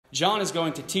John is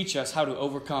going to teach us how to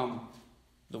overcome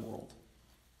the world.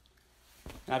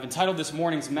 And I've entitled this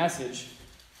morning's message,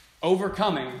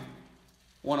 Overcoming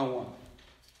 101.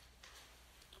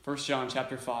 1 John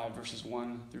chapter 5, verses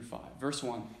 1 through 5. Verse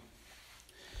 1.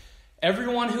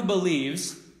 Everyone who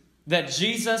believes that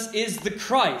Jesus is the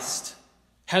Christ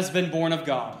has been born of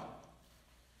God.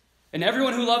 And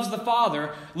everyone who loves the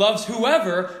Father loves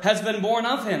whoever has been born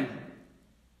of him.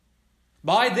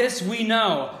 By this we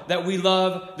know that we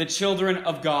love the children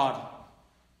of God,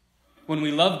 when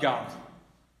we love God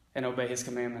and obey his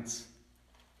commandments.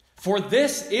 For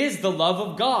this is the love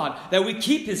of God, that we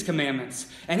keep his commandments,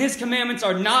 and his commandments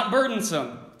are not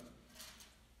burdensome.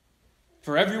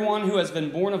 For everyone who has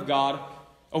been born of God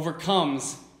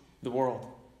overcomes the world.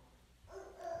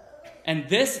 And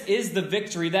this is the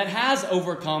victory that has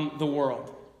overcome the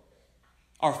world,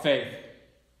 our faith.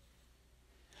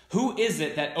 Who is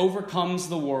it that overcomes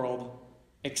the world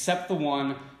except the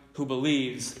one who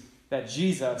believes that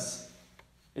Jesus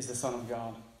is the Son of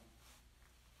God?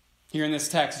 Here in this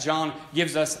text, John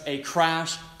gives us a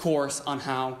crash course on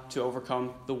how to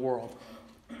overcome the world.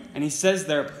 And he says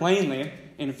there plainly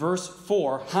in verse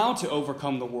 4 how to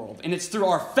overcome the world. And it's through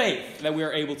our faith that we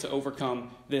are able to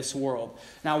overcome this world.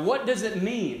 Now, what does it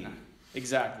mean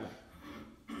exactly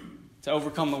to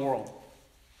overcome the world?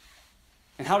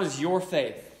 And how does your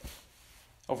faith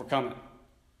overcome it?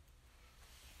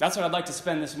 That's what I'd like to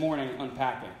spend this morning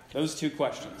unpacking, those two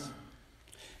questions.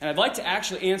 And I'd like to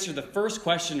actually answer the first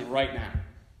question right now.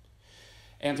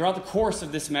 And throughout the course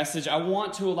of this message, I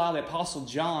want to allow the Apostle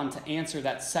John to answer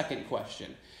that second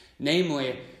question.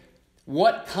 Namely,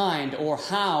 what kind or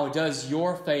how does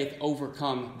your faith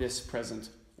overcome this present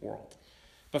world?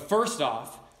 But first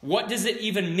off, what does it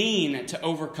even mean to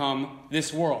overcome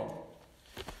this world?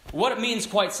 What it means,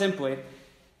 quite simply,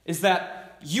 is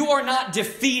that you are not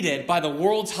defeated by the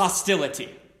world's hostility.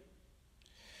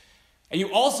 And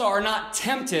you also are not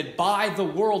tempted by the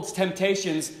world's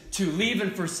temptations to leave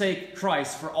and forsake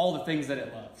Christ for all the things that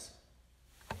it loves.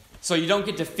 So you don't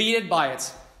get defeated by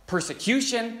its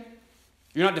persecution.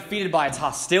 You're not defeated by its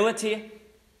hostility.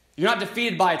 You're not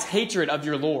defeated by its hatred of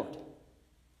your Lord.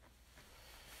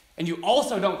 And you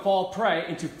also don't fall prey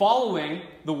into following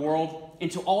the world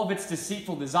into all of its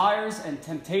deceitful desires and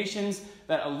temptations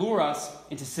that allure us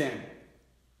into sin.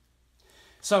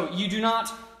 So you do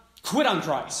not quit on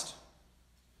Christ.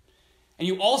 And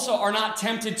you also are not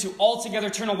tempted to altogether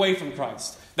turn away from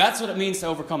Christ. That's what it means to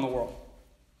overcome the world.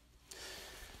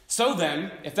 So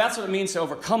then, if that's what it means to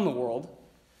overcome the world,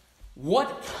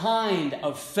 what kind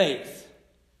of faith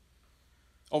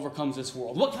overcomes this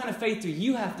world? What kind of faith do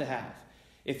you have to have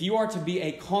if you are to be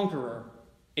a conqueror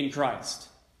in Christ?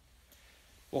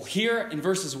 Well, here in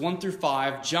verses 1 through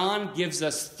 5, John gives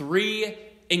us 3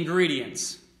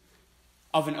 ingredients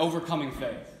of an overcoming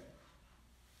faith.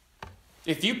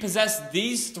 If you possess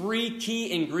these 3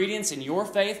 key ingredients in your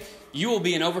faith, you will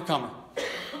be an overcomer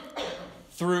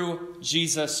through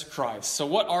Jesus Christ. So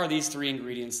what are these 3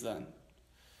 ingredients then?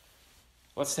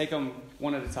 Let's take them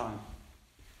one at a time.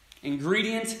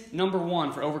 Ingredient number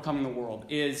 1 for overcoming the world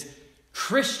is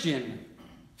Christian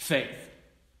faith.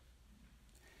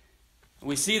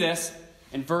 We see this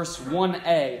in verse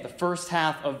 1a, the first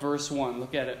half of verse 1.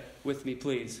 Look at it with me,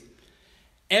 please.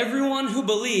 Everyone who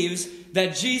believes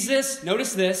that Jesus,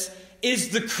 notice this, is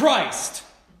the Christ,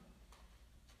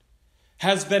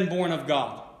 has been born of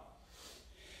God.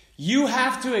 You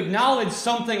have to acknowledge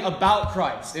something about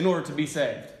Christ in order to be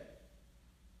saved.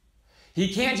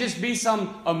 He can't just be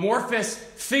some amorphous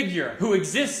figure who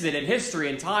existed in history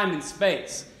and time and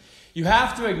space. You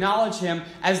have to acknowledge him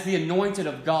as the anointed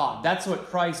of God. That's what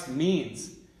Christ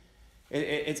means.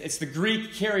 It's the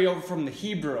Greek carryover from the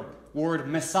Hebrew word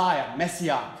Messiah,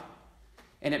 Messiah.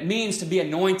 And it means to be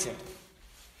anointed.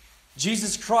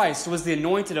 Jesus Christ was the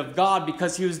anointed of God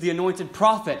because he was the anointed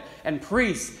prophet and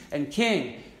priest and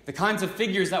king. The kinds of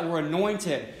figures that were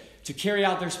anointed to carry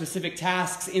out their specific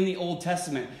tasks in the Old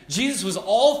Testament. Jesus was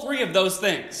all 3 of those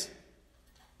things.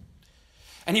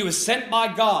 And he was sent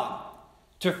by God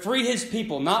to free his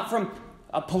people, not from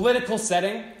a political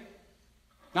setting,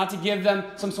 not to give them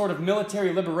some sort of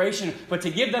military liberation, but to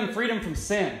give them freedom from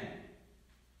sin.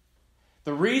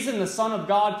 The reason the Son of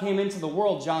God came into the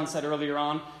world, John said earlier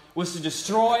on, was to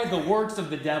destroy the works of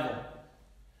the devil,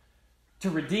 to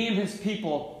redeem his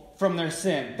people from their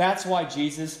sin. That's why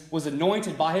Jesus was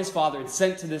anointed by his Father and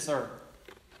sent to this earth,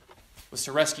 was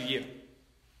to rescue you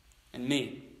and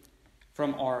me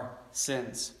from our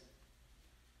sins.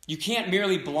 You can't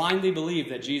merely blindly believe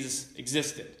that Jesus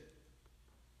existed.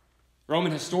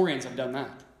 Roman historians have done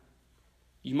that.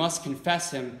 You must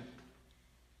confess him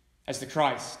as the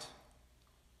Christ.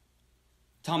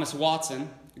 Thomas Watson,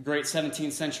 a great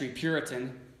 17th century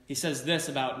Puritan, he says this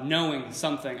about knowing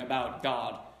something about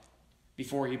God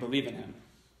before you believe in him.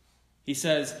 He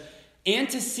says,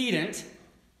 antecedent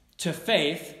to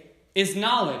faith is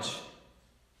knowledge.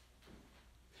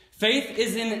 Faith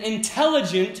is an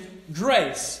intelligent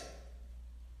grace.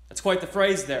 That's quite the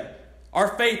phrase there. Our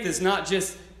faith is not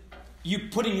just you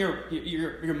putting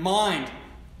your mind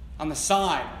on the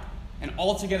side and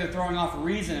altogether throwing off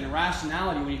reason and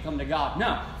rationality when you come to God.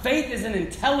 No, faith is an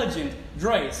intelligent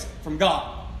grace from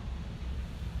God.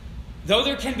 Though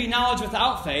there can be knowledge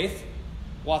without faith,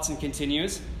 Watson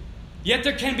continues, yet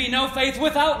there can be no faith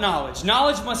without knowledge.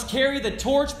 Knowledge must carry the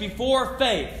torch before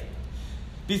faith.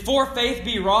 Before faith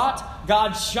be wrought,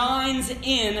 God shines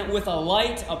in with a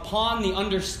light upon the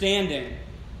understanding.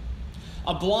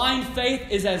 A blind faith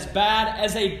is as bad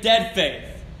as a dead faith.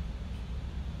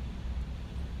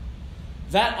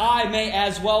 That eye may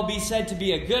as well be said to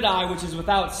be a good eye which is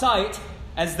without sight,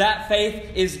 as that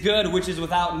faith is good which is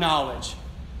without knowledge.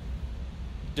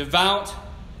 Devout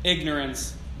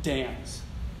ignorance damns.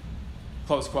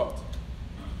 Close quote.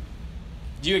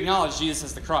 Do you acknowledge Jesus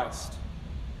as the Christ,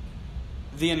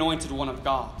 the anointed one of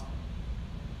God,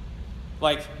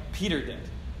 like Peter did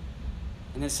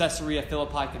in his Caesarea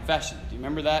Philippi confession? Do you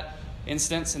remember that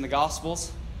instance in the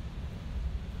Gospels?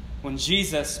 When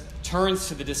Jesus turns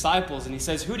to the disciples and he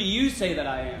says, who do you say that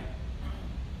I am?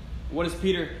 What does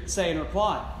Peter say in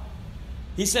reply?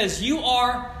 He says, you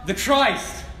are the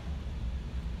Christ,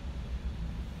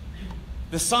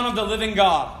 the Son of the living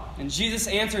God. And Jesus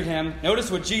answered him.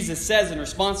 Notice what Jesus says in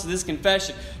response to this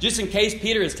confession. Just in case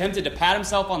Peter is tempted to pat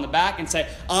himself on the back and say,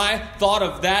 I thought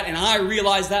of that and I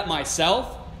realized that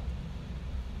myself.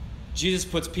 Jesus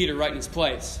puts Peter right in his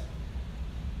place.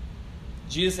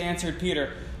 Jesus answered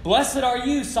Peter, blessed are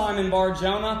you, Simon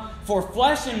Bar-Jonah, for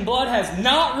flesh and blood has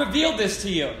not revealed this to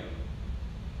you,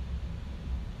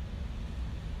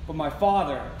 but my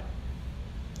Father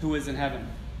who is in heaven.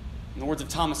 In the words of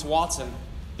Thomas Watson,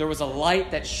 there was a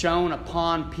light that shone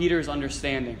upon Peter's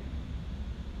understanding.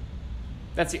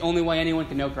 That's the only way anyone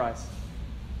can know Christ.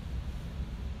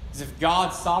 Is if God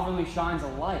sovereignly shines a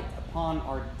light upon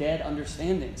our dead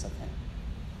understandings of him.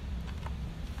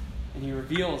 And he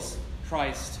reveals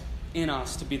Christ in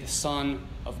us to be the Son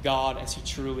of God as he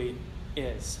truly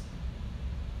is.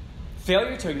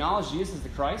 Failure to acknowledge Jesus as the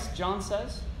Christ, John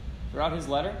says throughout his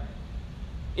letter,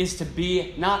 is to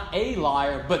be not a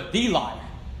liar, but the liar.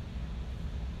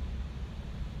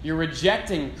 You're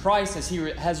rejecting Christ as he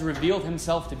has revealed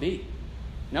himself to be.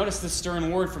 Notice this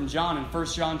stern word from John in 1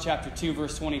 John chapter 2,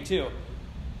 verse 22.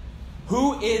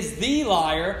 Who is the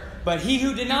liar but he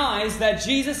who denies that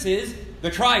Jesus is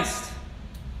the Christ?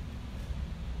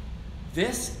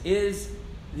 This is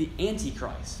the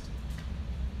Antichrist.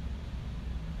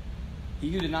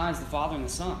 He who denies the Father and the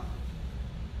Son.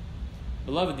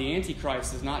 Beloved, the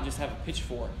Antichrist does not just have a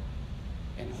pitchfork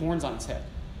and horns on his head.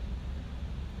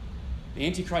 The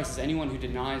Antichrist is anyone who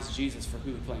denies Jesus for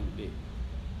who he claimed to be.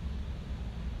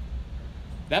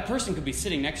 That person could be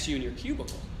sitting next to you in your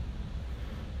cubicle.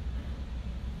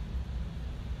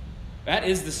 That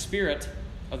is the spirit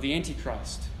of the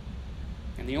Antichrist.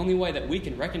 And the only way that we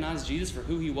can recognize Jesus for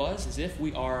who he was is if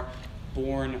we are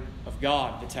born of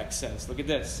God, the text says. Look at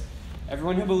this.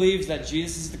 Everyone who believes that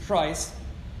Jesus is the Christ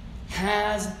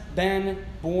has been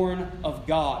born of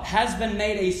God, has been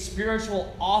made a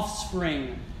spiritual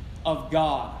offspring of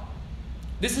God.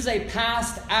 This is a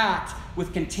past act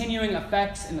with continuing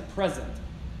effects in the present.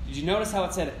 Did you notice how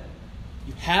it said,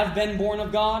 you have been born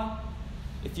of God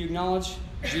if you acknowledge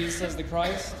Jesus as the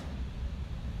Christ?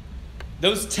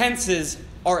 Those tenses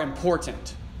are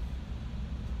important.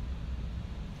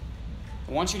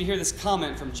 I want you to hear this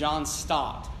comment from John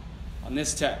Stott on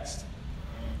this text.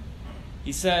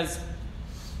 He says,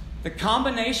 the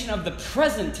combination of the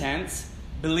present tense,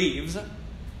 believes,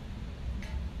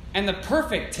 and the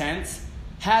perfect tense,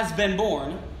 has been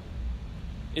born,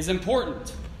 is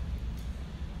important.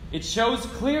 It shows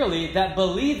clearly that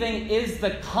believing is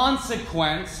the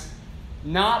consequence,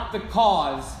 not the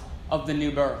cause of the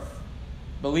new birth.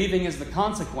 Believing is the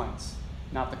consequence,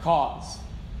 not the cause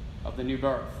of the new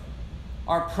birth.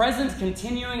 Our present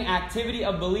continuing activity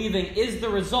of believing is the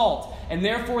result, and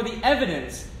therefore the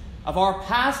evidence of our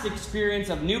past experience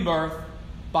of new birth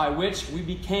by which we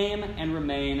became and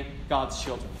remain God's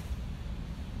children.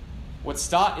 What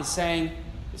Stott is saying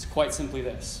is quite simply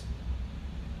this.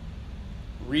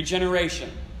 Regeneration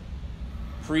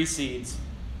precedes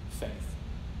faith.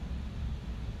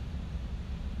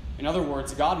 In other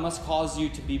words, God must cause you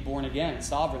to be born again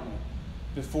sovereignly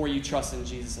before you trust in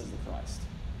Jesus as the Christ.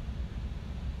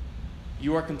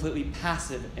 You are completely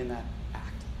passive in that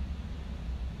act.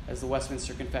 as the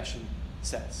Westminster Confession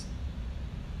says.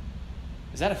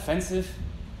 Is that offensive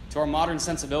to our modern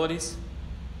sensibilities?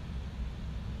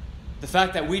 The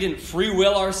fact that we didn't free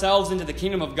will ourselves into the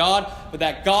kingdom of God, but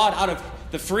that God, out of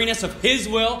the freeness of His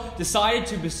will, decided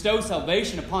to bestow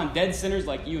salvation upon dead sinners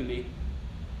like you and me.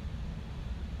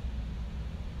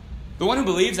 The one who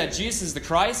believes that Jesus is the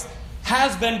Christ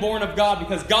has been born of God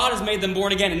because God has made them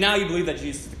born again, and now you believe that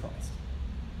Jesus is the Christ.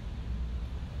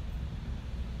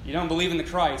 You don't believe in the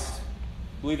Christ,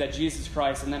 believe that Jesus is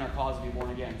Christ, and then are caused to be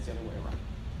born again. It's the other way around.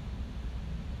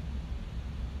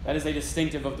 That is a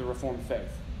distinctive of the Reformed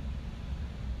faith.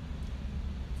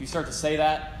 If you start to say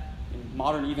that in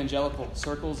modern evangelical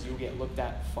circles, you'll get looked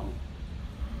at funny.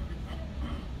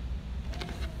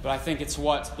 But I think it's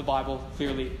what the Bible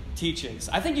clearly teaches.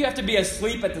 I think you have to be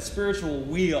asleep at the spiritual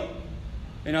wheel,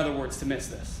 in other words, to miss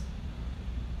this.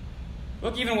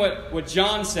 Look even what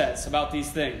John says about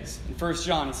these things. In 1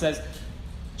 John, he says,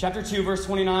 chapter 2, verse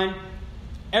 29,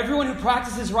 everyone who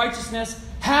practices righteousness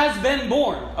has been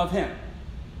born of Him.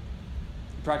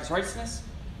 You practice righteousness?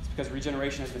 It's because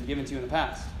regeneration has been given to you in the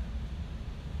past.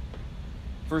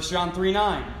 1 John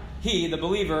 3:9, he, the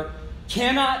believer,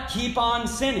 cannot keep on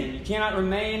sinning. You cannot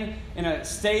remain in a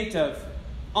state of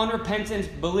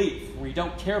unrepentant belief where you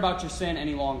don't care about your sin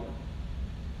any longer.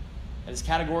 That is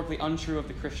categorically untrue of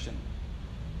the Christian.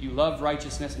 You love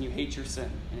righteousness and you hate your sin.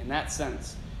 And in that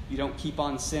sense, you don't keep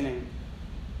on sinning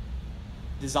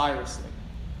desirously.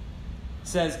 It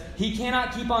says, he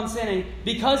cannot keep on sinning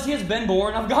because he has been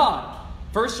born of God.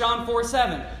 1 John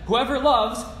 4:7, whoever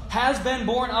loves has been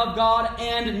born of God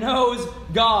and knows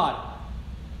God.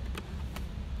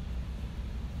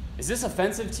 Is this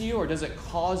offensive to you, or does it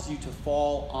cause you to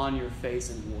fall on your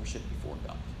face and worship before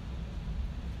God?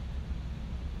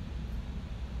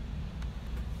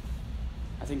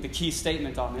 I think the key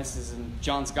statement on this is in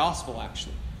John's Gospel,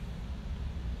 actually.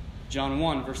 John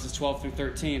 1, verses 12 through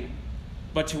 13.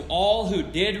 But to all who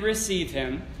did receive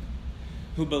Him,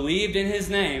 who believed in His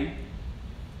name,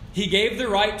 He gave the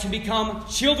right to become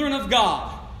children of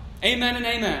God. Amen and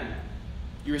amen.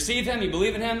 You receive Him, you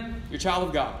believe in Him, you're a child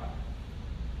of God.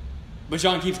 But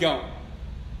John keeps going.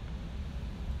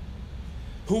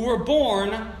 Who were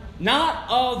born not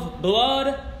of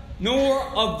blood, nor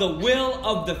of the will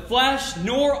of the flesh,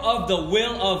 nor of the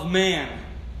will of man,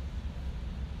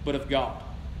 but of God.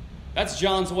 That's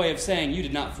John's way of saying you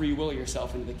did not free will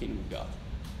yourself into the kingdom of God.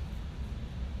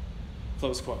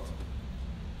 Close quote.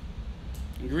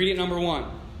 Ingredient number 1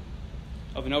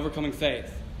 of an overcoming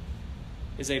faith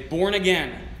is a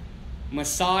born-again,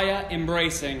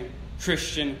 Messiah-embracing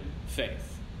Christian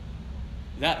faith.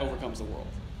 That overcomes the world.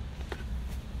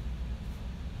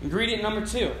 Ingredient number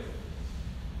 2,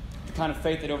 the kind of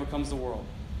faith that overcomes the world,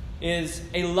 is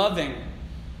a loving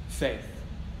faith.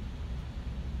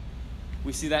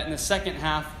 We see that in the second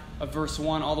half of verse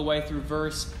 1 all the way through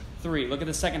verse 3. Look at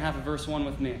the second half of verse 1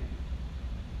 with me.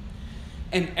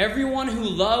 And everyone who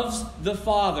loves the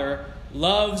Father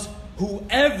loves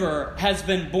whoever has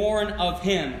been born of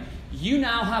Him. You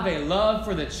now have a love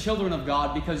for the children of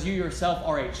God because you yourself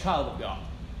are a child of God.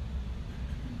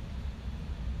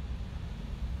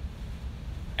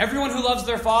 Everyone who loves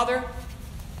their father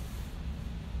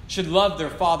should love their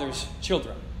father's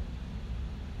children.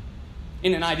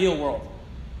 In an ideal world.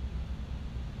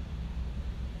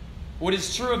 What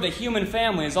is true of the human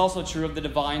family is also true of the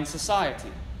divine society.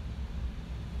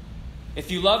 If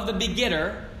you love the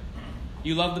begetter,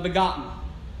 you love the begotten.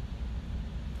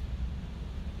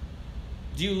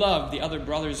 Do you love the other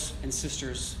brothers and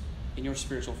sisters in your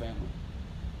spiritual family?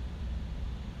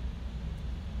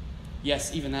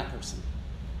 Yes, even that person.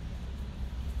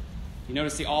 You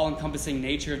notice the all-encompassing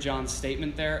nature of John's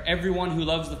statement there? Everyone who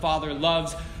loves the Father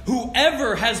loves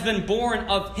whoever has been born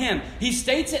of Him. He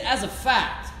states it as a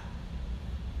fact.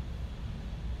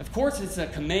 Of course, it's a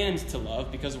command to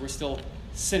love because we're still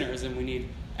sinners and we need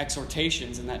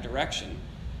exhortations in that direction.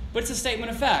 But it's a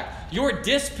statement of fact. Your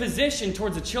disposition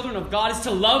towards the children of God is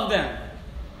to love them.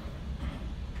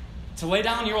 To lay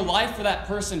down your life for that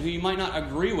person who you might not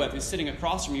agree with, who's sitting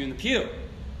across from you in the pew.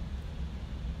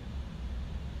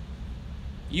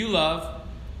 You love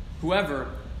whoever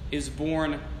is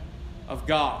born of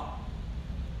God.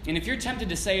 And if you're tempted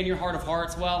to say in your heart of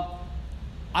hearts, well,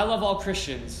 I love all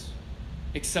Christians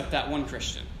except that one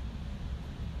Christian,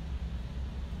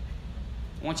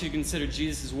 I want you to consider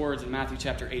Jesus' words in Matthew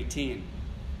chapter 18,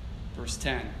 verse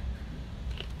 10.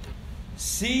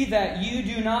 See that you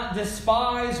do not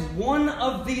despise one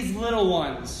of these little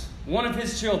ones, one of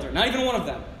His children, not even one of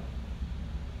them.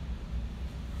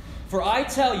 For I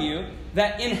tell you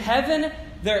that in heaven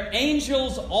their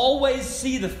angels always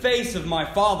see the face of my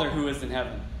Father who is in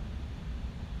heaven.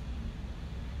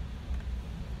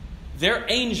 They're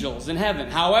angels in heaven,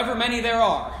 however many there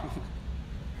are.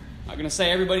 I'm not going to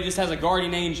say everybody just has a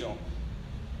guardian angel.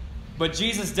 But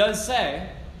Jesus does say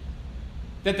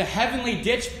that the heavenly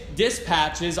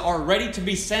dispatches are ready to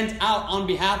be sent out on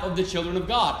behalf of the children of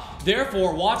God.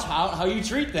 Therefore, watch how you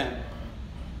treat them.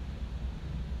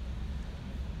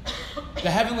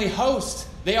 The heavenly host,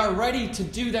 they are ready to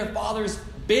do their Father's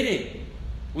bidding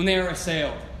when they are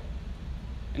assailed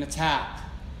and attacked.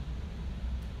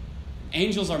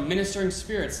 Angels are ministering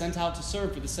spirits sent out to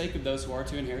serve for the sake of those who are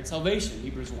to inherit salvation,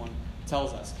 Hebrews 1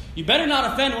 tells us. You better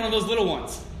not offend one of those little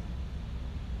ones.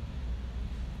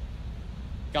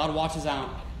 God watches out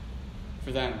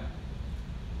for them.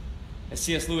 As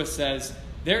C.S. Lewis says,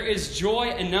 there is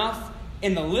joy enough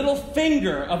in the little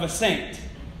finger of a saint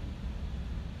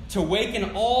to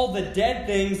waken all the dead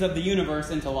things of the universe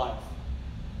into life.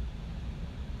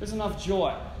 There's enough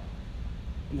joy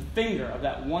in the finger of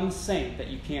that one saint that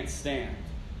you can't stand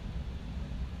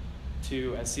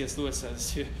to, as C.S. Lewis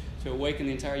says, to awaken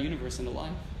the entire universe into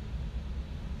life.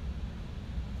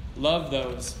 Love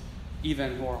those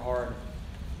even who are hard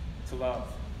to love.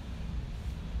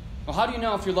 Well, how do you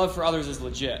know if your love for others is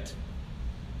legit?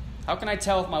 How can I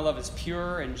tell if my love is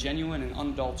pure and genuine and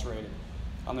unadulterated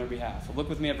on their behalf? Well, look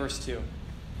with me at verse 2.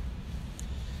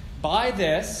 By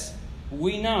this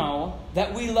we know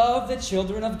that we love the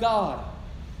children of God,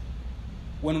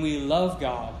 when we love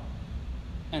God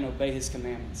and obey His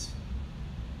commandments.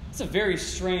 It's a very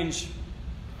strange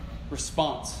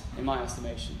response, in my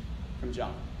estimation, from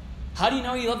John. How do you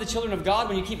know you love the children of God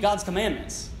when you keep God's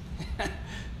commandments?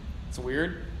 It's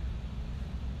weird.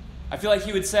 I feel like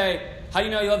he would say, how do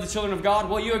you know you love the children of God?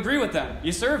 Well, you agree with them.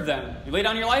 You serve them. You lay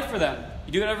down your life for them.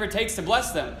 You do whatever it takes to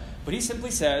bless them. But he simply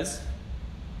says,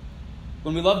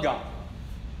 when we love God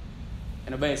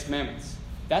and obey His commandments,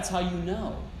 that's how you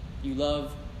know you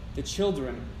love the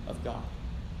children of God.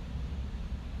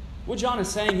 What John is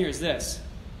saying here is this.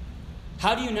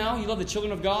 How do you know you love the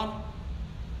children of God?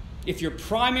 If your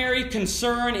primary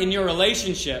concern in your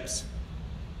relationships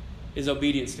is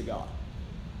obedience to God.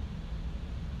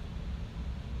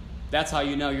 That's how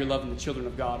you know you're loving the children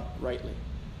of God rightly.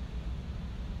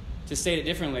 To state it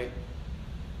differently,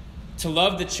 to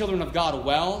love the children of God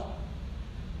well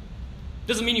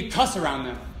doesn't mean you cuss around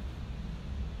them.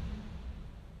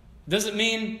 Doesn't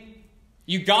mean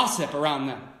you gossip around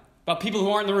them about people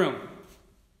who aren't in the room.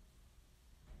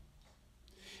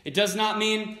 It does not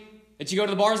mean that you go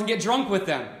to the bars and get drunk with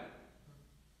them.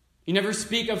 You never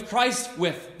speak of Christ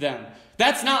with them.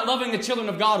 That's not loving the children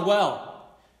of God well.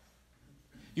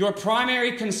 Your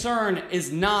primary concern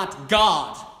is not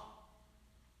God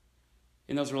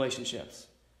in those relationships.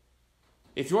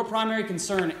 If your primary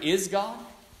concern is God,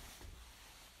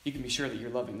 you can be sure that you're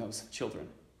loving those children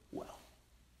well.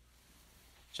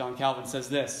 John Calvin says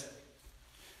this: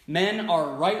 men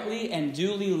are rightly and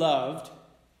duly loved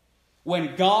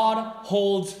when God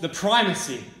holds the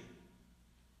primacy.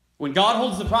 When God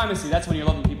holds the primacy, that's when you're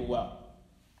loving people well.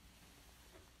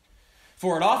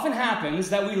 For it often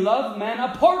happens that we love men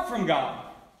apart from God,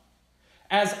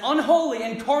 as unholy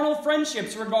and carnal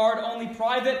friendships regard only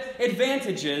private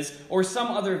advantages or some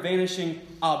other vanishing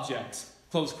objects.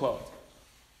 Close quote.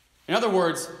 In other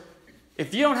words,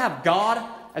 if you don't have God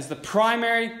as the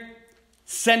primary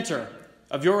center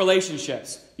of your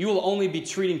relationships, you will only be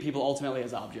treating people ultimately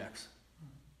as objects.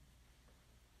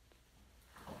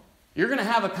 You're going to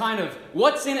have a kind of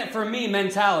what's in it for me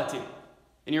mentality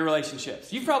in your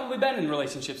relationships. You've probably been in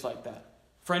relationships like that,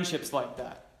 friendships like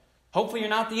that. Hopefully you're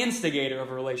not the instigator of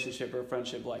a relationship or a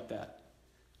friendship like that.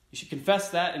 You should confess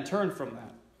that and turn from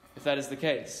that, if that is the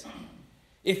case.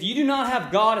 If you do not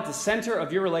have God at the center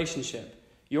of your relationship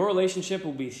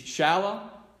will be shallow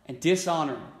and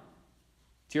dishonoring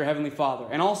to your Heavenly Father.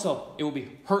 And also, it will be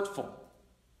hurtful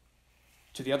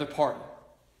to the other party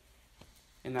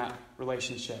in that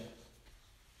relationship.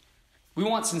 We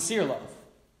want sincere love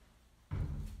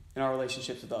in our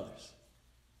relationships with others.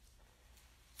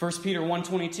 1 Peter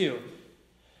 1:22,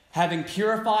 having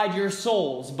purified your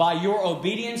souls by your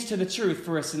obedience to the truth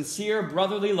for a sincere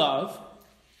brotherly love.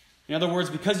 In other words,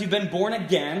 because you've been born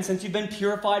again, since you've been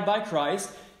purified by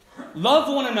Christ,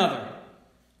 love one another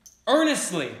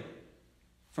earnestly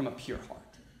from a pure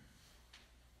heart,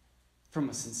 from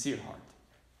a sincere heart,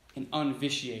 an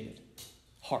unvitiated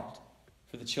heart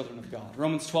for the children of God.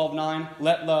 Romans 12:9,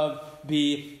 let love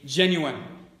be genuine.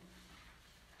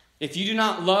 If you do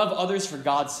not love others for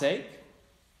God's sake,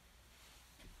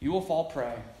 you will fall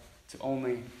prey to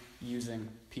only using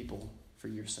people for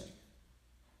your sake.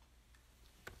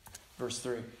 Verse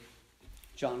 3,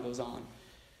 John goes on.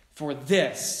 For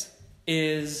this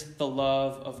is the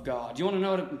love of God. Do you want to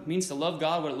know what it means to love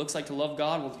God, what it looks like to love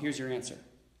God? Well, here's your answer.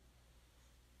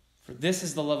 For this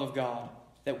is the love of God,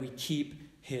 that we keep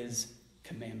his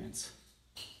commandments.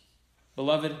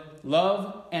 Beloved,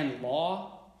 love and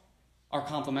law are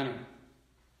complementary.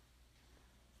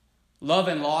 Love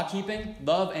and law keeping,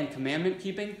 love and commandment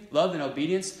keeping, love and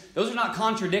obedience, those are not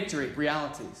contradictory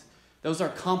realities. Those are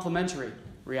complementary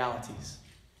realities.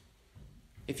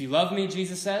 If you love me,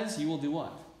 Jesus says, you will do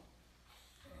what?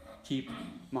 Keep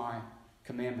my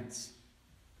commandments.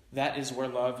 That is where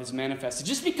love is manifested.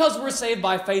 Just because we're saved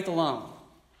by faith alone,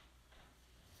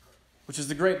 which is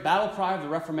the great battle cry of the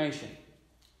Reformation,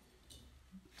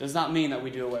 does not mean that we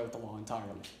do away with the law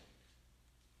entirely.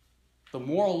 The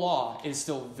moral law is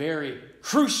still very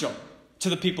crucial to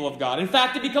the people of God. In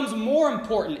fact, it becomes more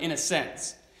important in a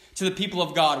sense to the people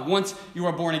of God once you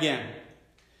are born again.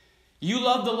 You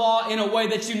love the law in a way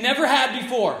that you never had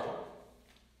before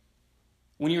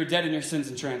when you were dead in your sins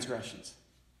and transgressions.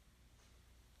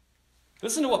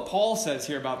 Listen to what Paul says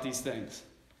here about these things.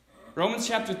 Romans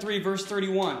chapter 3, verse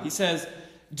 31. He says,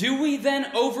 do we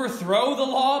then overthrow the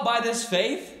law by this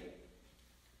faith?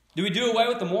 Do we do away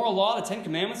with the moral law, the Ten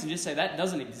Commandments, and just say that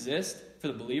doesn't exist for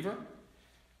the believer?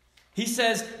 He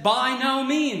says, by no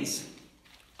means.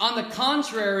 On the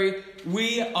contrary,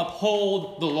 we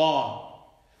uphold the law.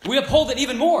 We uphold it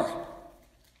even more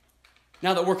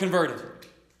now that we're converted.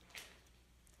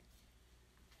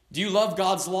 Do you love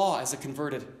God's law as a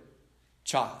converted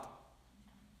child?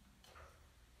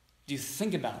 Do you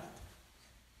think about it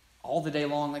all the day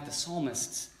long like the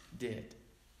psalmists did?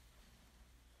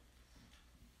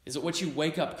 Is it what you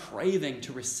wake up craving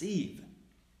to receive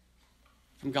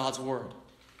from God's word?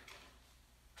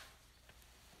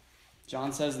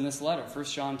 John says in this letter, 1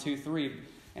 John 2:3,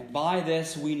 and by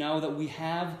this we know that we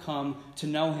have come to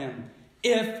know him,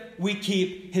 if we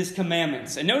keep his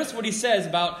commandments. And notice what he says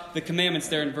about the commandments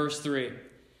there in verse 3.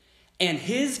 And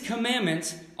his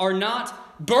commandments are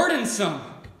not burdensome.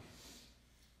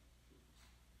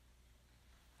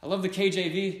 I love the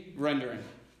KJV rendering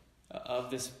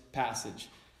of this passage.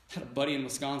 I had a buddy in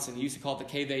Wisconsin who used to call it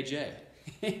the KVJ.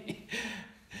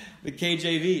 The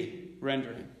KJV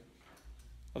rendering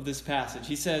of this passage.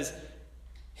 He says,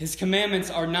 his commandments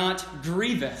are not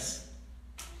grievous.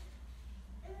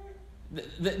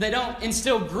 They don't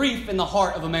instill grief in the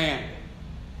heart of a man.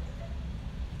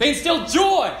 They instill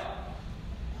joy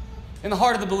in the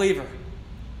heart of the believer.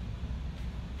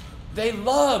 They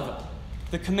love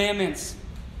the commandments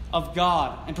of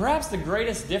God. And perhaps the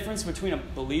greatest difference between a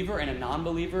believer and a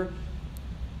non-believer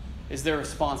is their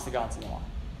response to God's law.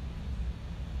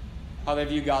 How they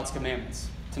view God's commandments.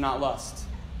 To not lust,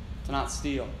 to not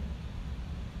steal,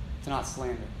 to not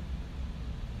slander.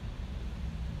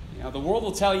 You know, the world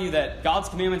will tell you that God's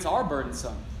commandments are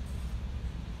burdensome.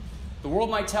 The world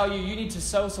might tell you need to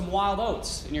sow some wild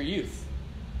oats in your youth.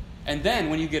 And then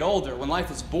when you get older, when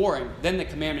life is boring, then the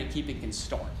commandment keeping can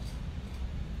start.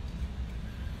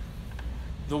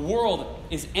 The world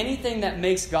is anything that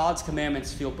makes God's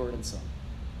commandments feel burdensome.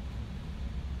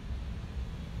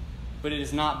 But it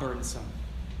is not burdensome.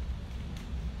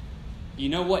 You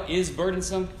know what is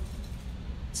burdensome?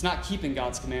 It's not keeping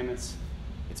God's commandments.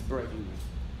 It's breaking them.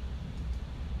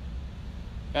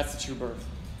 That's the true burden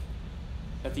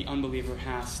that the unbeliever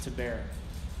has to bear.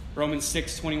 Romans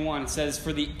 6:21 says,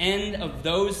 for the end of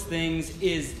those things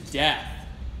is death.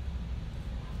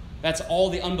 That's all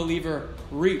the unbeliever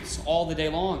reaps all the day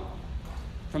long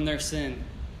from their sin.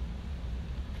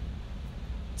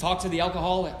 Talk to the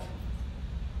alcoholic.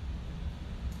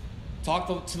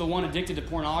 Talk to the one addicted to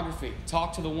pornography.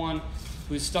 Talk to the one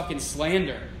who's stuck in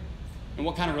slander and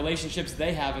what kind of relationships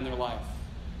they have in their life.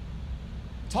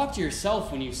 Talk to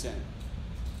yourself when you sin.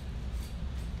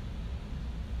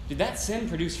 Did that sin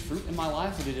produce fruit in my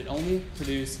life, or did it only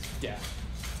produce death?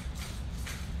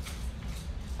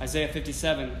 Isaiah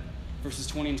 57, verses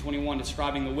 20 and 21,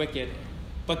 describing the wicked.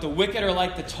 But the wicked are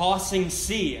like the tossing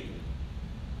sea,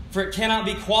 for it cannot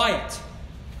be quiet,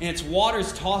 and its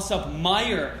waters toss up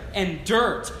mire and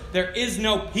dirt. There is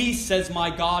no peace, says my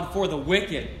God, for the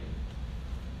wicked.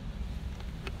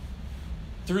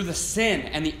 Through the sin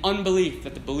and the unbelief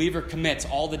that the believer commits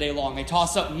all the day long, they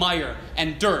toss up mire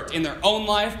and dirt in their own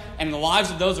life and in the lives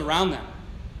of those around them.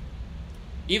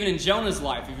 Even in Jonah's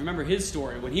life, if you remember his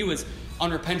story, when he was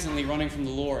unrepentantly running from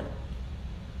the Lord,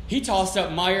 he tossed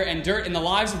up mire and dirt in the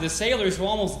lives of the sailors who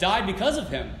almost died because of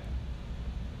him.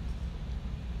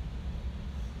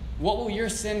 What will your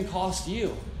sin cost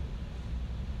you?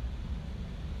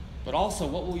 But also,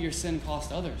 what will your sin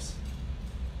cost others?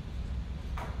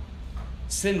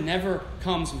 Sin never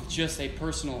comes with just a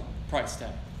personal price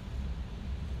tag.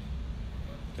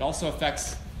 It also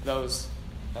affects those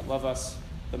that love us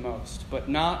the most. But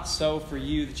not so for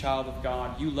you, the child of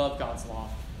God. You love God's law.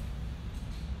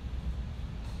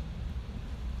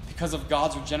 Because of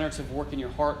God's regenerative work in your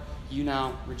heart, you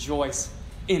now rejoice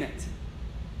in it,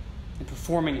 in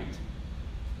performing it,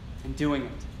 and doing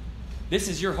it. This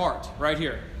is your heart right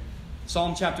here.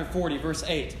 Psalm chapter 40, verse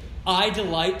 8. I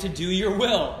delight to do your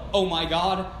will, O my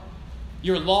God.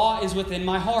 Your law is within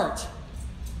my heart.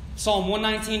 Psalm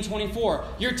 119:24.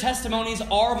 Your testimonies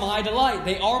are my delight.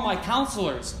 They are my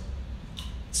counselors.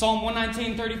 Psalm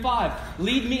 119:35.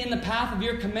 Lead me in the path of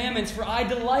your commandments, for I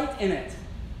delight in it.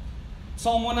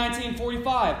 Psalm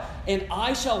 119:45. And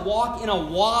I shall walk in a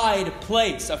wide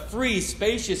place, a free,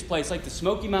 spacious place like the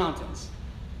Smoky Mountains.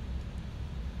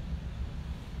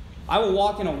 I will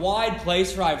walk in a wide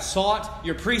place, for I have sought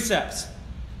your precepts.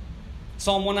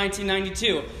 Psalm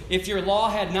 119:92. If your law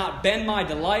had not been my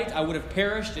delight, I would have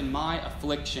perished in my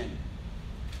affliction.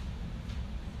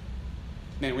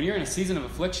 Man, when you're in a season of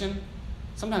affliction,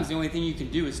 sometimes the only thing you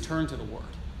can do is turn to the Word.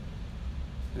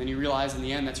 And then you realize in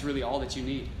the end that's really all that you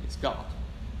need. It's God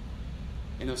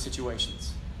in those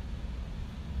situations.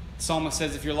 The psalmist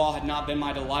says, if your law had not been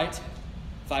my delight,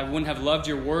 if I wouldn't have loved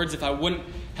your words, if I wouldn't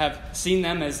have seen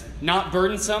them as not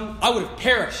burdensome, I would have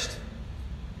perished.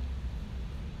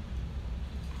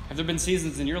 Have there been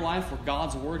seasons in your life where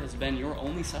God's word has been your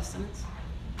only sustenance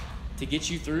to get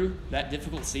you through that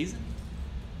difficult season?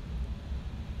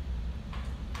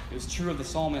 It was true of the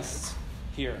psalmists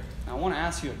here. Now, I want to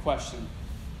ask you a question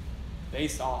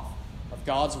based off of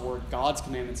God's word, God's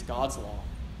commandments, God's law.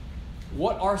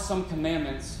 What are some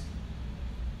commandments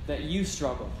that you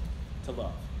struggle to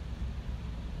love,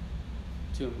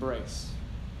 to embrace,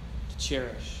 to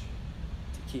cherish,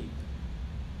 to keep?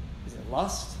 Is it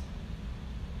lust?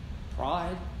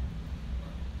 Pride?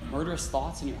 Murderous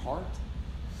thoughts in your heart?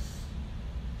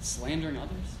 Slandering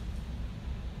others?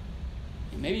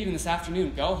 And maybe even this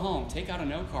afternoon, go home, take out a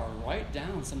note card, write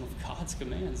down some of God's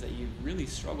commands that you really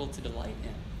struggle to delight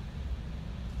in.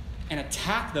 And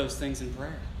attack those things in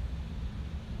prayer.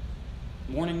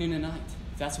 Morning, noon, and night,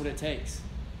 if that's what it takes.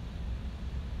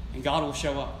 And God will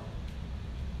show up.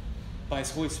 By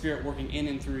His Holy Spirit working in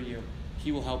and through you,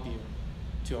 He will help you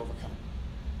to overcome.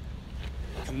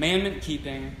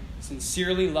 Commandment-keeping,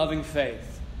 sincerely loving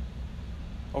faith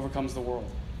overcomes the world.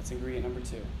 That's ingredient number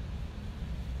 2.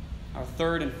 Our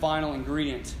third and final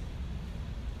ingredient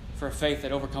for a faith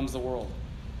that overcomes the world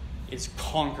is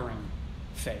conquering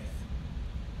faith.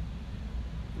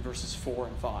 In verses 4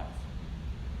 and 5.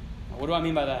 Now, what do I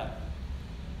mean by that?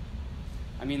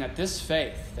 I mean that this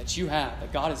faith that you have,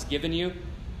 that God has given you,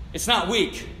 it's not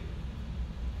weak.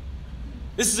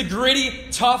 This is a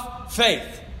gritty, tough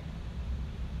faith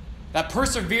that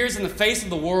perseveres in the face of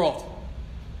the world.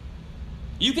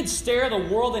 You could stare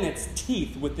the world in its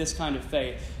teeth with this kind of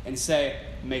faith and say,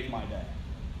 make my day.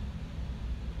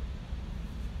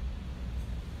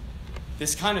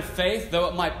 This kind of faith, though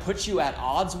it might put you at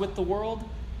odds with the world,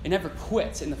 it never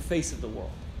quits in the face of the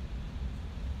world.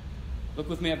 Look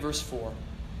with me at verse 4.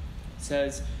 It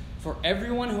says, for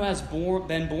everyone who has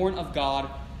been born of God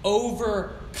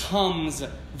overcomes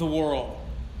the world.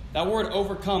 That word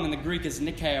overcome in the Greek is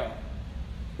nikeo,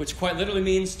 which quite literally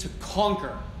means to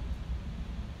conquer.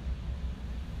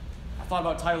 I thought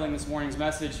about titling this morning's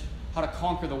message, How to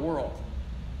Conquer the World.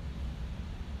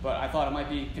 But I thought it might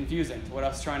be confusing to what I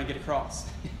was trying to get across.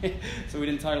 So we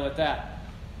didn't title it that.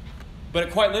 But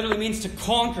it quite literally means to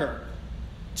conquer,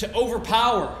 to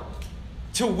overpower,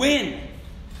 to win,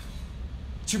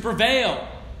 to prevail,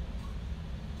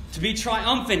 to be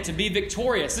triumphant, to be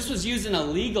victorious. This was used in a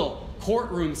legal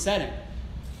courtroom setting.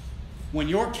 When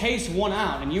your case won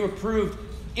out and you were proved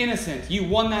innocent, you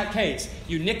won that case.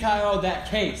 You nikao that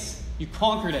case. You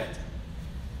conquered it.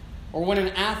 Or when an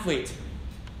athlete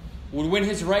would win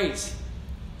his race,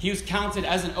 he was counted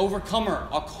as an overcomer,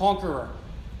 a conqueror,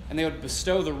 and they would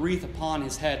bestow the wreath upon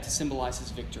his head to symbolize his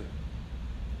victory.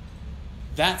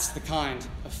 That's the kind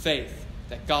of faith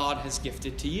that God has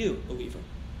gifted to you, believer.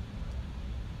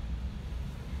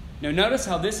 Now notice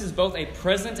how this is both a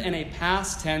present and a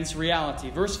past tense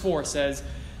reality. Verse 4 says,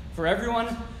 for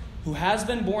everyone who has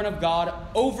been born of God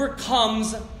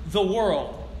overcomes the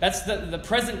world. That's the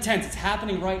present tense. It's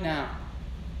happening right now.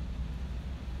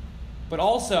 But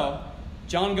also,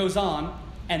 John goes on,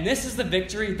 and this is the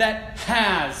victory that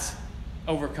has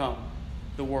overcome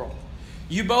the world.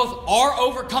 You both are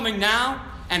overcoming now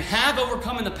and have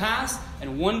overcome in the past,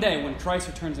 and one day when Christ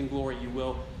returns in glory, you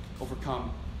will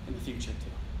overcome in the future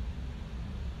too.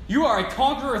 You are a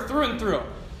conqueror through and through.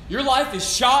 Your life is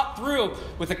shot through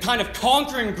with a kind of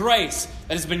conquering grace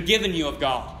that has been given you of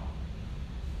God.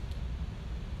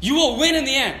 You will win in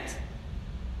the end.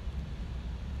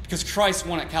 Because Christ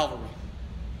won at Calvary.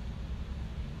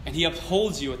 And he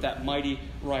upholds you at that mighty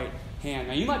right hand.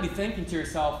 Now you might be thinking to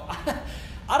yourself,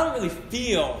 I don't really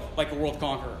feel like a world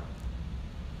conqueror.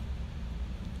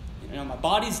 You know, my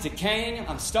body's decaying.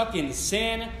 I'm stuck in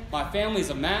sin. My family's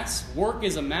a mess. Work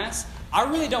is a mess. I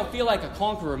really don't feel like a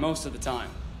conqueror most of the time.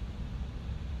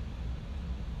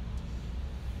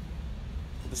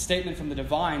 The statement from the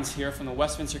Divines here from the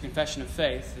Westminster Confession of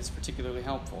Faith is particularly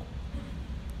helpful.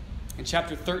 In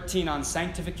chapter 13 on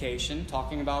sanctification,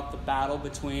 talking about the battle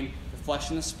between the flesh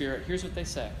and the spirit, here's what they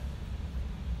say.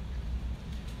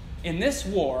 In this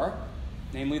war,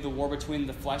 namely the war between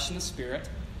the flesh and the spirit,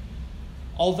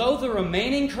 although the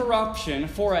remaining corruption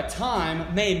for a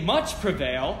time may much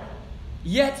prevail,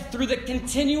 yet through the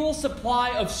continual supply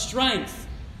of strength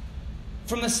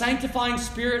from the sanctifying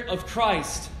Spirit of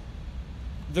Christ,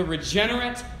 the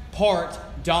regenerate part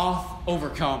doth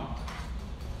overcome.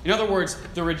 In other words,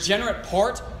 the regenerate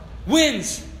part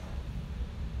wins.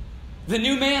 The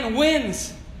new man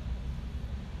wins.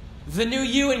 The new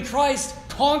you in Christ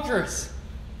conquers,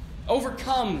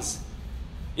 overcomes,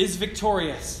 is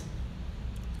victorious.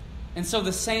 And so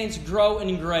the saints grow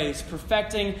in grace,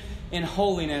 perfecting in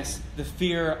holiness the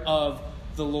fear of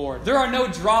the Lord. There are no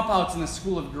dropouts in the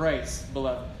school of grace,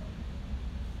 beloved.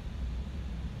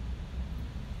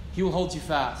 He will hold you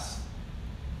fast,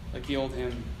 like the old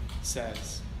hymn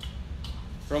says.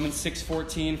 Romans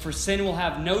 6:14, for sin will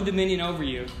have no dominion over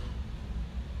you,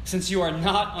 since you are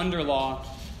not under law,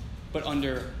 but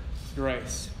under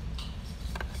grace.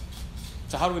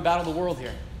 So how do we battle the world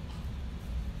here?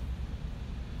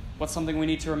 What's something we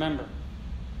need to remember?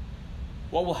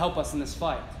 What will help us in this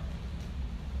fight?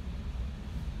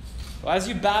 Well, as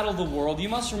you battle the world, you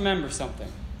must remember something.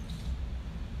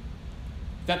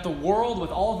 That the world, with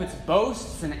all of its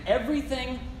boasts and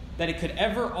everything that it could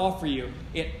ever offer you,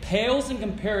 it pales in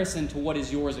comparison to what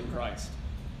is yours in Christ.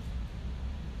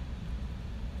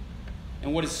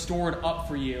 And what is stored up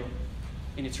for you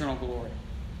in eternal glory.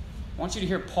 I want you to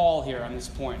hear Paul here on this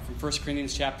point from 1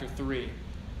 Corinthians chapter 3,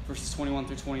 verses 21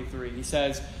 through 23. He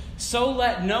says, so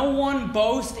let no one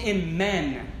boast in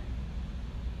men,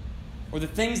 or the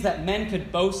things that men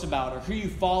could boast about, or who you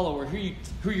follow, or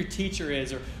who your teacher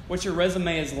is, or what your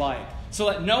resume is like. So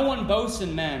let no one boast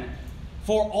in men,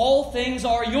 for all things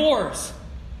are yours.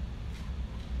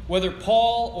 Whether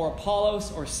Paul or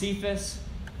Apollos or Cephas,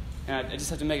 and I just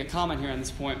have to make a comment here on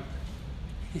this point.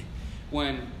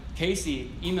 When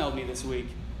Casey emailed me this week,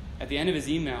 at the end of his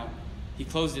email, he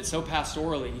closed it so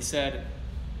pastorally. He said,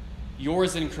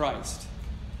 yours in Christ,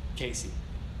 Casey.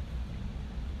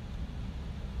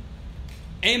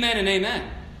 Amen and amen.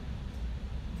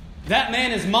 That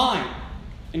man is mine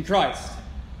in Christ.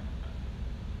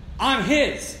 I'm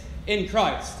his in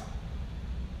Christ.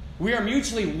 We are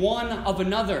mutually one of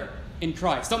another in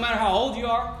Christ. Don't matter how old you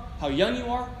are, how young you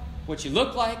are, what you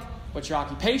look like, what your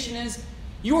occupation is.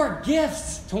 You are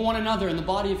gifts to one another in the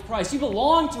body of Christ. You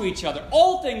belong to each other.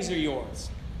 All things are yours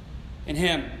in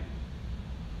Him.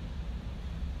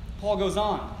 Paul goes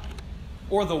on.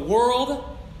 Or the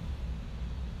world.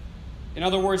 In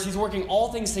other words, he's working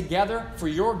all things together for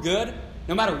your good.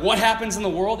 No matter what happens in the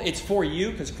world, it's for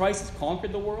you because Christ has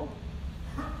conquered the world.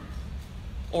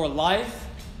 Or life,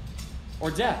 or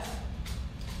death.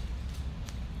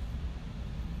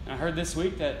 And I heard this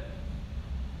week that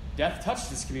death touched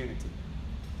this community.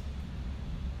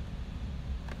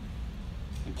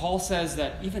 And Paul says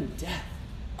that even death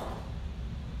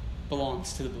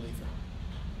belongs to the believer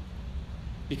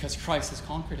because Christ has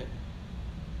conquered it.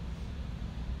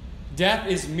 Death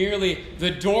is merely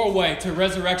the doorway to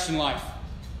resurrection life.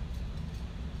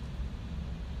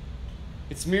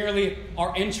 It's merely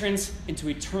our entrance into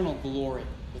eternal glory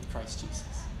with Christ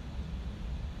Jesus.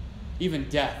 Even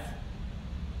death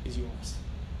is yours.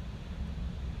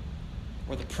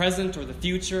 Or the present or the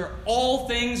future, all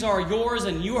things are yours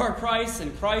and you are Christ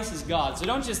and Christ is God. So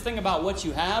don't just think about what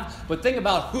you have, but think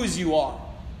about whose you are.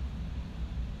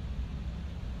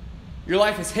 Your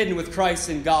life is hidden with Christ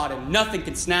in God, and nothing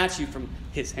can snatch you from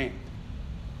His hand.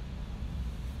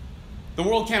 The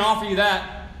world can't offer you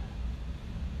that.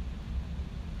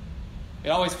 It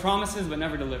always promises but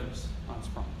never delivers on its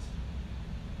promise.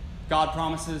 God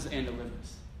promises and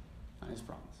delivers on His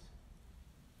promise.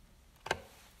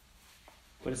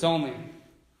 But it's only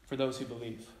for those who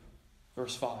believe.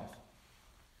 Verse 5.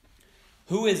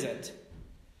 Who is it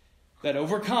that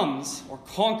overcomes or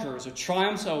conquers or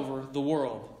triumphs over the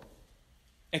world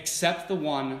except the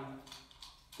one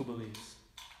who believes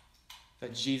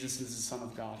that Jesus is the Son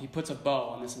of God? He puts a bow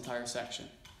on this entire section.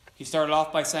 He started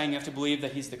off by saying you have to believe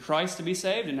that he's the Christ to be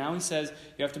saved, and now he says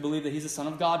you have to believe that he's the Son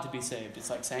of God to be saved.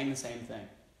 It's like saying the same thing.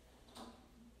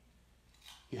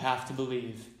 You have to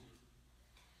believe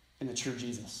in the true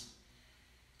Jesus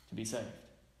to be saved.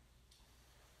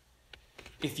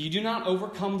 If you do not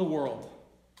overcome the world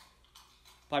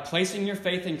by placing your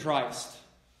faith in Christ,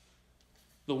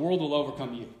 the world will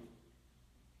overcome you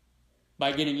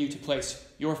by getting you to place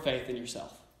your faith in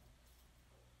yourself.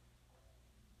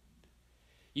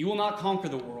 You will not conquer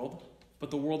the world, but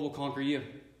the world will conquer you.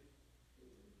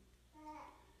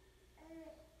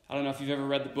 I don't know if you've ever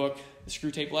read the book, The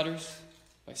Screwtape Letters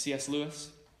by C.S. Lewis.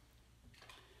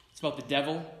 It's about the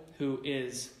devil who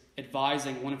is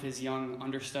advising one of his young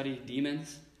understudy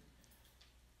demons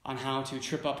on how to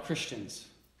trip up Christians.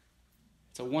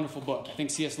 It's a wonderful book. I think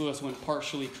C.S. Lewis went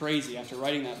partially crazy after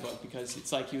writing that book because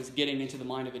it's like he was getting into the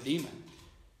mind of a demon.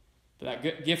 But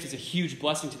that gift is a huge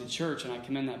blessing to the church, and I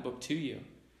commend that book to you.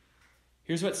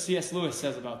 Here's what C.S. Lewis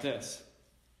says about this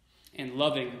and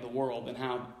loving the world and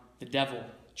how the devil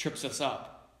trips us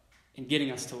up in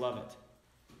getting us to love it.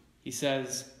 He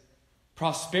says,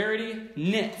 prosperity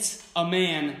knits a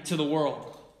man to the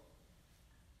world.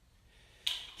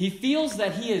 He feels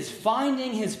that he is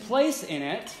finding his place in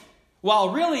it,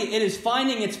 while really it is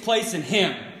finding its place in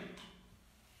him.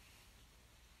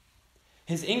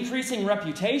 His increasing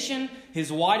reputation,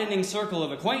 his widening circle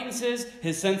of acquaintances,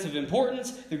 his sense of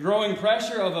importance, the growing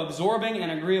pressure of absorbing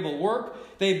and agreeable work,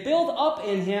 they build up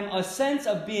in him a sense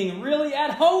of being really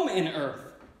at home in earth,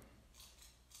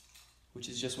 which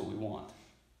is just what we want.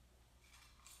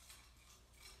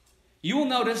 You will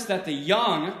notice that the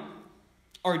young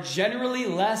are generally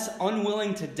less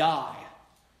unwilling to die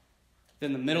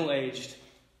than the middle-aged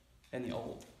and the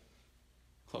old.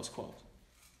 Close quote.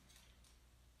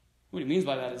 What he means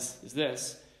by that is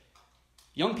this.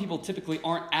 Young people typically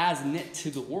aren't as knit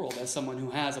to the world as someone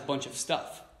who has a bunch of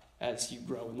stuff as you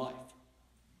grow in life.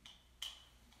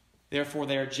 Therefore,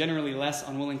 they are generally less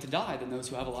unwilling to die than those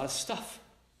who have a lot of stuff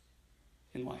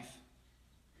in life.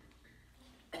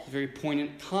 A very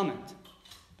poignant comment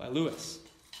by Lewis.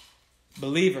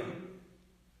 Believer,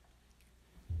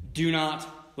 do not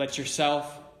let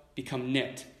yourself become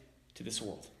knit to this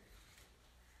world.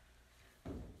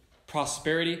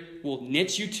 Prosperity will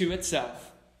knit you to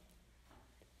itself,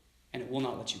 and it will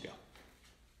not let you go.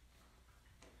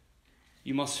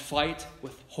 You must fight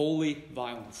with holy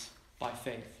violence by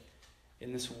faith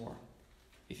in this war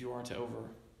if you are to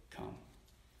overcome.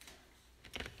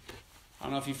 I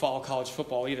don't know if you follow college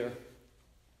football either.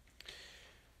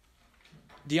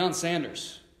 Deion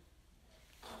Sanders,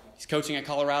 he's coaching at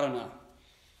Colorado now.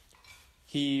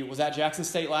 He was at Jackson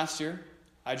State last year.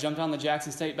 I jumped on the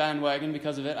Jackson State bandwagon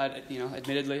because of it.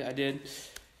 Admittedly, I did.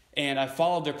 And I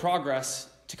followed their progress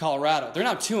to Colorado. They're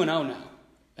now 2-0 now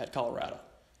at Colorado.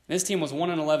 This team was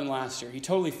 1-11 last year. He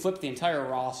totally flipped the entire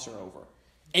roster over.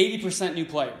 80% new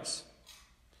players.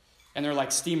 And they're like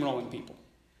steamrolling people.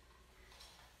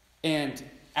 And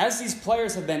as these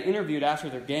players have been interviewed after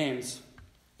their games,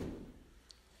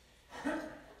 a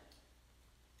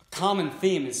common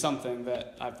theme is something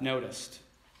that I've noticed.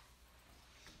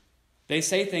 They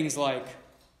say things like,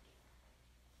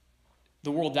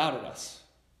 the world doubted us.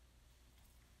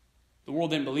 The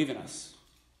world didn't believe in us.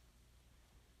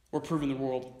 We're proving the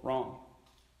world wrong.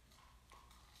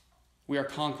 We are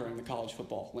conquering the college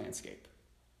football landscape.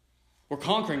 We're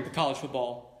conquering the college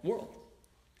football world,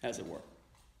 as it were.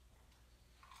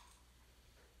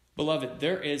 Beloved,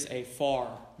 there is a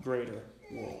far greater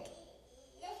world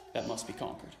that must be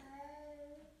conquered.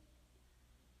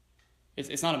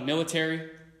 It's not a military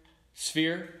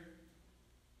sphere.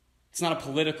 It's not a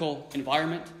political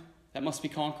environment that must be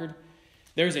conquered.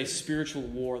 There's a spiritual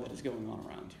war that is going on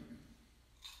around you.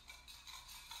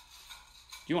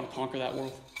 Do you want to conquer that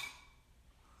world? Do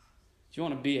you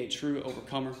want to be a true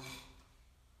overcomer? Well,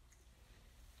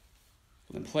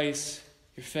 then place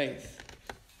your faith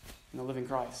in the living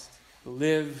Christ, who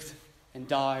lived and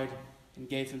died and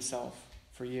gave himself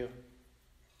for you.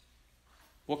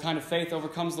 What kind of faith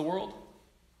overcomes the world?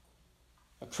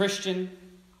 A Christian,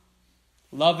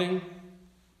 loving,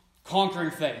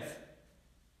 conquering faith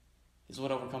is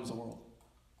what overcomes the world.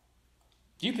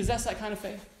 Do you possess that kind of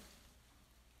faith?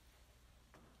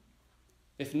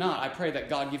 If not, I pray that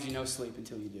God gives you no sleep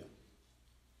until you do.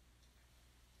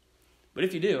 But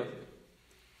if you do,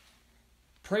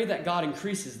 pray that God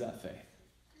increases that faith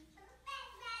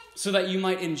so that you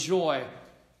might enjoy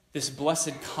this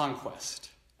blessed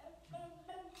conquest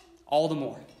all the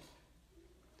more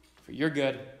for your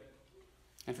good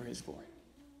and for his glory.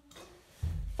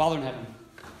 Father in heaven,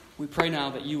 we pray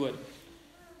now that you would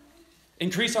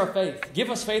Increase our faith.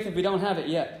 Give us faith if we don't have it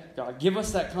yet. God, give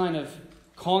us that kind of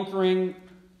conquering,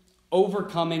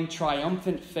 overcoming,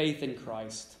 triumphant faith in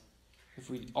Christ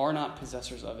if we are not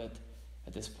possessors of it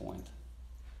at this point.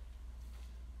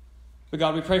 But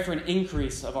God, we pray for an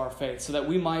increase of our faith so that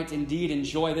we might indeed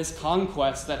enjoy this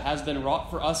conquest that has been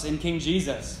wrought for us in King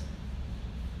Jesus.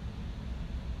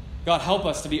 God, help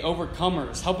us to be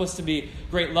overcomers. Help us to be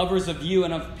great lovers of you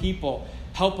and of people.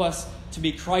 Help us to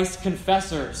be Christ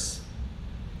confessors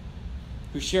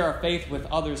who share our faith with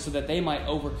others so that they might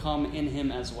overcome in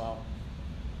him as well.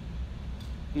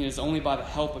 And it is only by the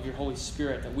help of your Holy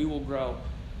Spirit that we will grow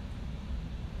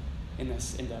in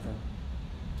this endeavor.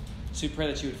 So we pray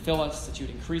that you would fill us, that you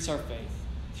would increase our faith,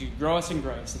 that you would grow us in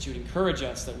grace, that you would encourage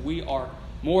us that we are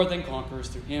more than conquerors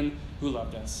through him who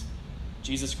loved us,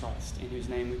 Jesus Christ, in whose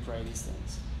name we pray these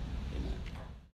things.